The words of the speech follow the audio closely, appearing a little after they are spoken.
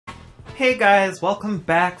Hey guys, welcome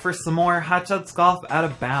back for some more Hot Shots Golf Out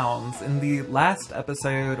of Bounds. In the last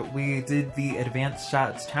episode, we did the Advanced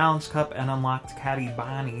Shots Challenge Cup and unlocked Caddy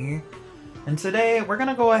Bonnie. And today, we're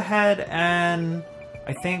gonna go ahead and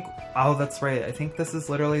oh that's right, I think this is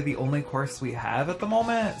literally the only course we have at the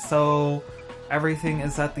moment, so everything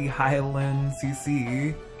is at the Highland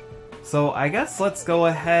CC. So I guess let's go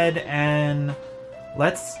ahead and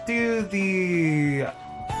let's do the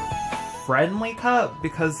Friendly Cup,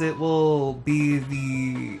 because it will be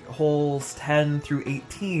the holes 10 through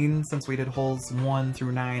 18 since we did holes 1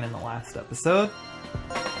 through 9 in the last episode.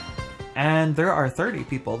 And there are 30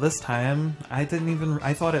 people this time. I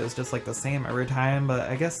thought it was just like the same every time, but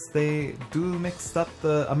I guess they do mix up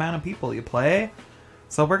the amount of people you play.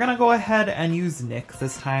 So we're gonna go ahead and use Nick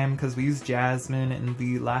this time because we used Jasmine in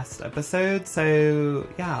the last episode. So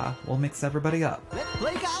yeah, we'll mix everybody up. Let's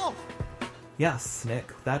play golf! Yes,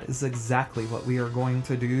 Nick, that is exactly what we are going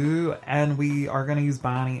to do, and we are going to use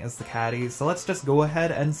Bonnie as the caddy, so let's just go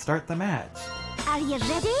ahead and start the match. Are you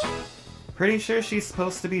ready? Pretty sure she's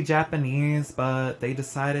supposed to be Japanese, but they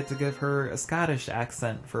decided to give her a Scottish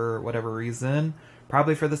accent for whatever reason.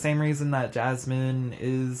 Probably for the same reason that Jasmine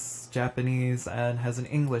is Japanese and has an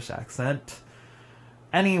English accent.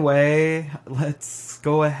 Anyway, let's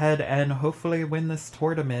go ahead and hopefully win this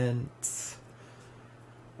tournament.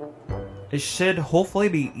 It should hopefully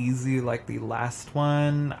be easy like the last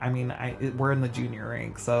one. I mean, we're in the junior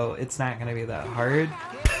rank, so it's not going to be that hard.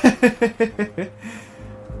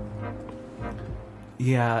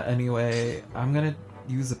 Yeah, anyway, I'm going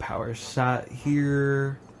to use a power shot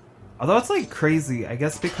here. Although it's like crazy, I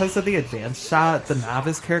guess because of the advanced shot, the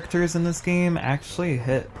novice characters in this game actually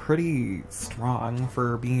hit pretty strong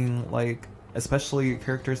for being like, especially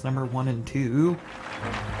characters number 1 and 2.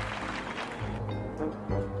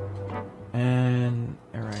 And,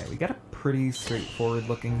 alright, we got a pretty straightforward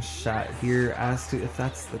looking shot here. As to if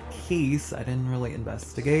that's the case, I didn't really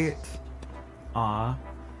investigate.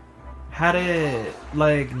 Had it,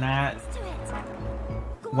 like, not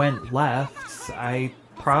went left, I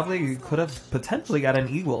probably could have potentially got an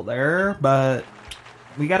eagle there, but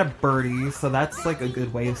we got a birdie, so that's, like, a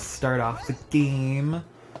good way to start off the game.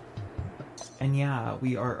 And yeah,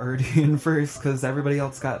 we are already in first because everybody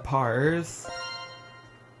else got pars.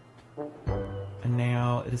 And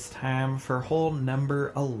now it is time for hole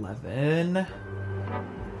number 11.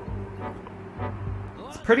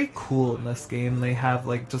 It's pretty cool in this game. They have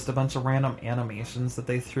like just a bunch of random animations that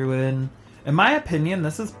they threw in. In my opinion,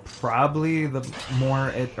 this is probably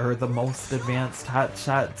the most advanced Hot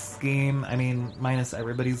Shots game. I mean, minus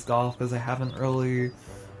Everybody's Golf, because I haven't really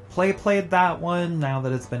played that one now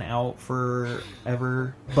that it's been out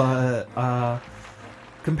forever. But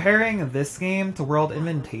comparing this game to World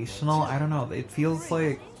Invitational, I don't know, it feels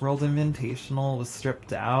like World Invitational was stripped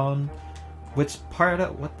down, which part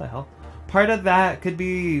of that could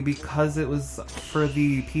be because it was for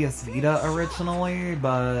the PS Vita originally,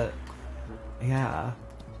 but yeah,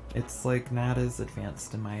 it's like not as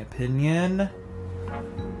advanced in my opinion.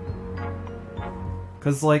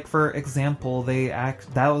 Because, like, for example,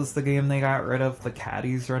 that was the game they got rid of the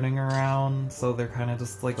caddies running around, so they're kind of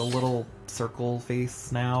just like a little circle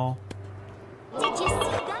face now. Did you see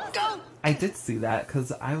that? Go! I did see that,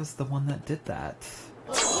 because I was the one that did that.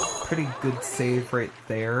 Pretty good save right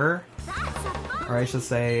there. Or I should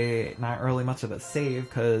say, not really much of a save,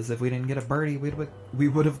 because if we didn't get a birdie, we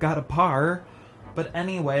would have got a par. But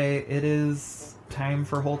anyway, it is time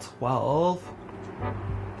for hole 12.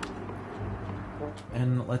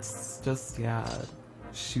 And let's just, yeah,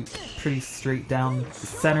 shoot pretty straight down the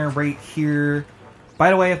center right here. By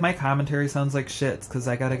the way, if my commentary sounds like shit, it's because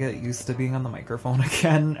I gotta get used to being on the microphone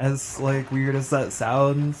again, as, like, weird as that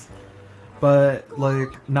sounds. But,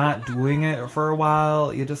 like, not doing it for a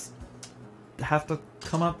while, you just have to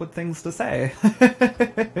come up with things to say.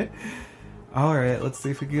 Alright, let's see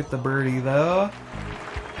if we can get the birdie, though.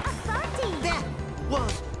 That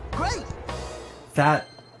Was great! That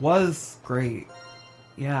was great.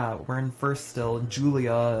 Yeah, we're in first still, and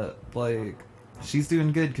Julia, like, she's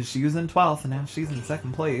doing good because she was in 12th and now she's in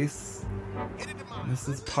 2nd place. This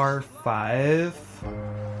is par 5.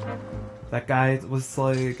 That guy was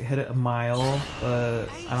like, hit it a mile, but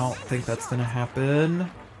I don't think that's gonna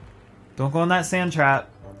happen. Don't go in that sand trap.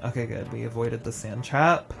 Okay, good, we avoided the sand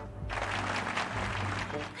trap.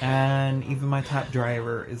 And even my top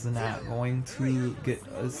driver is not going to get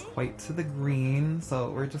us quite to the green, so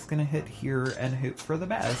we're just gonna hit here and hope for the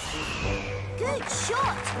best. good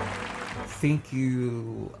shot. Thank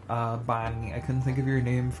you, Bonnie. I couldn't think of your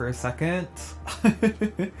name for a second.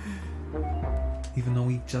 Even though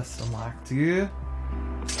we just unlocked you.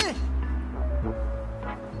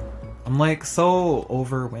 I'm like so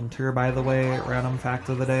over winter, by the way, random fact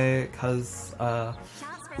of the day, because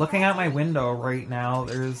looking out my window right now,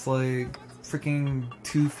 there's like freaking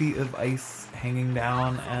 2 feet of ice hanging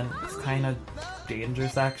down, and it's kind of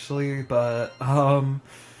dangerous actually, but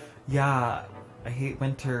yeah, I hate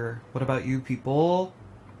winter. What about you people?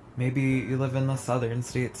 Maybe you live in the southern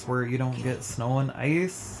states where you don't get snow and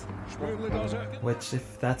ice, which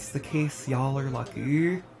if that's the case, y'all are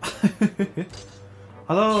lucky.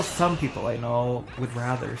 Although some people I know would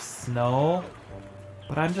rather snow,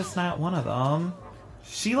 but I'm just not one of them.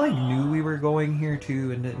 She like knew we were going here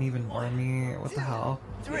too and didn't even warn me. What the hell?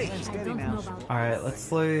 Alright,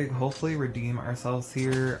 let's like hopefully redeem ourselves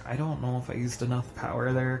here. I don't know if I used enough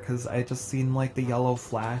power there because I just seen like the yellow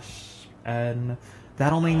flash and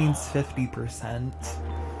that only means 50%.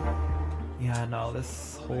 Yeah, no,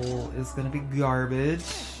 this hole is gonna be garbage.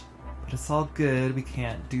 But it's all good. We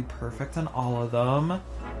can't do perfect on all of them.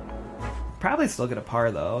 Probably still get a par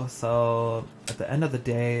though, so at the end of the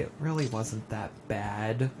day, it really wasn't that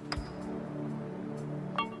bad.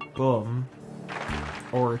 Boom.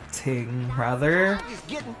 Or ting, rather. I'm just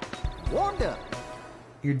getting warmed up.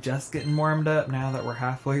 You're just getting warmed up now that we're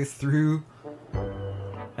halfway through.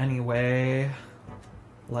 Anyway,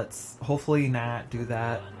 let's hopefully not do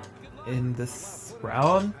that in this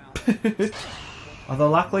round. Although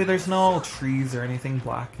luckily there's no trees or anything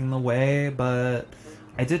blocking the way, but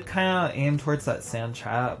I did kind of aim towards that sand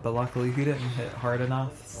trap, but luckily he didn't hit hard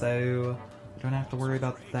enough, so don't have to worry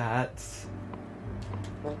about that.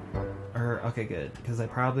 Okay, good, because I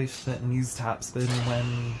probably shouldn't use topspin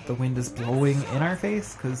when the wind is blowing in our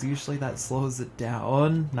face, because usually that slows it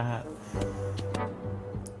down, not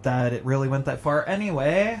that it really went that far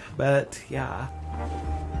anyway, but yeah.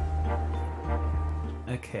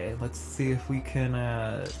 Okay, let's see if we can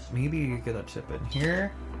maybe get a chip in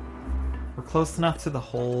here. We're close enough to the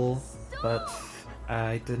hole, but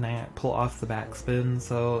I did not pull off the backspin,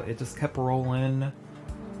 so it just kept rolling.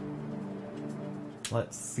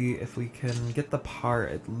 Let's see if we can get the par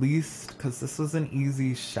at least, because this was an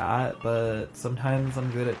easy shot, but sometimes I'm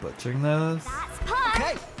good at butchering those.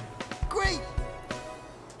 Okay, great.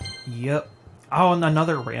 Yep. Oh, and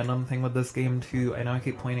another random thing with this game too, I know I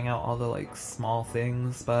keep pointing out all the like small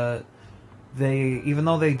things, but they, even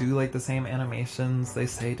though they do like the same animations, they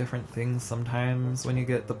say different things sometimes when you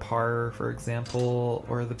get the par, for example,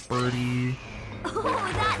 or the birdie. Oh,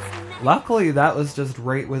 that's nice. Luckily that was just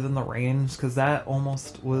right within the range, because that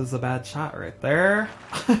almost was a bad shot right there.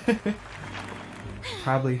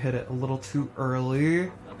 Probably hit it a little too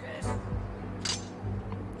early.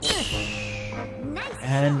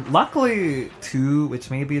 And luckily, too,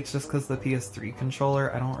 which maybe it's just because the PS3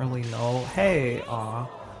 controller, I don't really know. Hey, aw.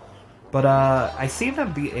 But I seem to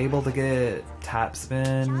be able to get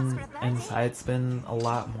topspin and side spin a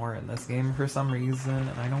lot more in this game for some reason,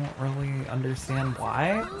 and I don't really understand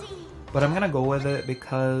why. But I'm gonna go with it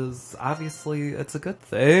because obviously it's a good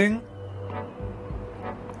thing.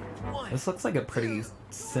 This looks like a pretty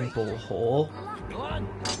simple hole.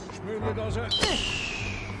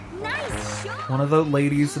 Nice shot. One of the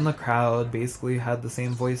ladies in the crowd basically had the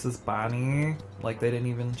same voice as Bonnie. Like, they didn't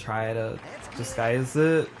even try to disguise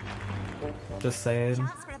it. Just saying.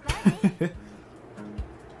 Shots for a birdie.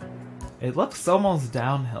 It looks almost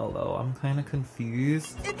downhill, though. I'm kind of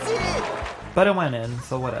confused. It's it. But it went in,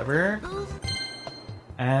 so whatever.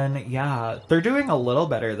 And yeah, they're doing a little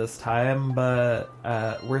better this time, but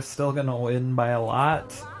we're still gonna win by a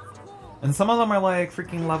lot. And some of them are like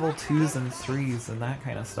freaking level 2s and 3s and that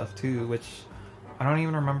kind of stuff too, which I don't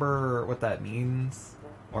even remember what that means,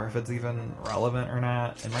 or if it's even relevant or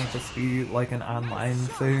not. It might just be like an online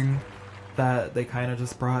thing that they kind of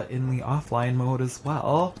just brought in the offline mode as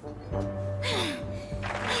well.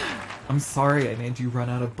 I'm sorry I made you run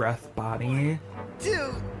out of breath, Bonnie.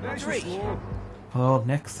 2, 3. Well,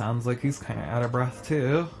 Nick sounds like he's kind of out of breath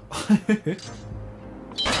too.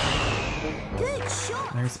 Good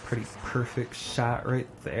shot. There's a pretty perfect shot right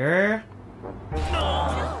there.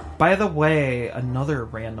 By the way, another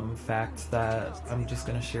random fact that I'm just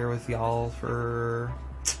gonna share with y'all for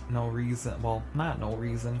no reason. Well, not no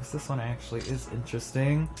reason, because this one actually is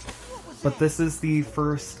interesting. But this is the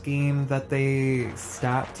first game that they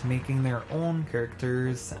stopped making their own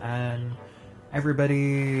characters, and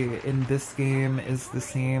everybody in this game is the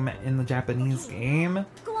same in the Japanese game.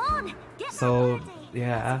 Go on. Get So, ready.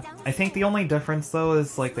 yeah. I think the only difference, though,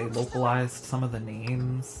 is, like, they localized some of the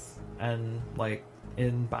names. And, like,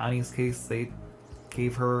 in Bonnie's case, they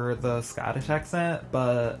gave her the Scottish accent.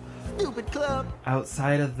 But Stupid club.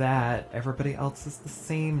 outside of that, everybody else is the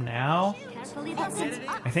same now. Carefully, Vincent.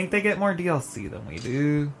 I think they get more DLC than we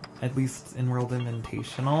do, at least in World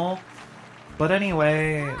Invitational. But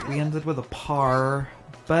anyway, we ended with a par,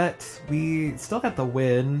 but we still got the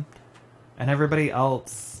win. And everybody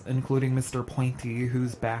else, including Mr. Pointy,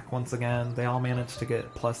 who's back once again, they all managed to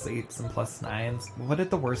get +8s and +9s. What did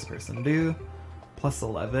the worst person do?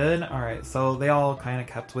 +11? Alright, so they all kind of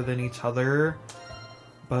kept within each other.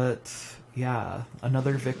 But, yeah,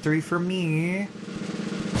 another victory for me.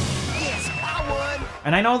 Yes, I won.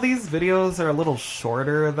 And I know these videos are a little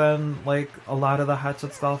shorter than, like, a lot of the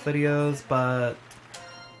Hotshot's Golf videos, but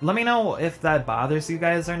let me know if that bothers you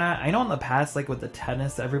guys or not. I know in the past, like, with the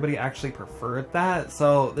tennis, everybody actually preferred that,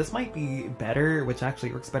 so this might be better, which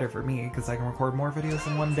actually works better for me, because I can record more videos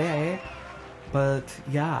in one day. But,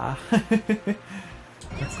 yeah.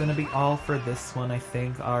 That's gonna be all for this one, I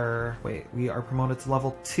think. Wait, we are promoted to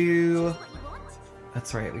level 2. What you want?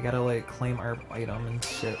 That's right, we gotta, like, claim our item and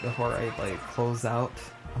shit before I, like, close out.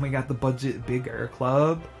 And we got the budget Big Air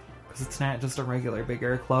Club, because it's not just a regular Big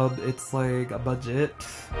Air Club, it's, like, a budget.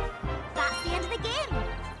 That's the end of the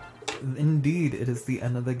game. Indeed, it is the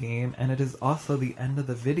end of the game, and it is also the end of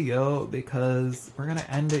the video, because we're gonna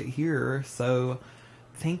end it here, so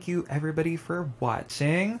thank you everybody for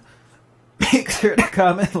watching. Make sure to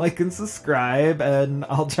comment, like, and subscribe, and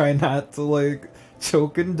I'll try not to, like,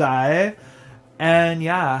 choke and die. And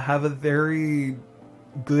yeah, have a very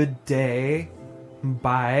good day.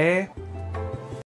 Bye.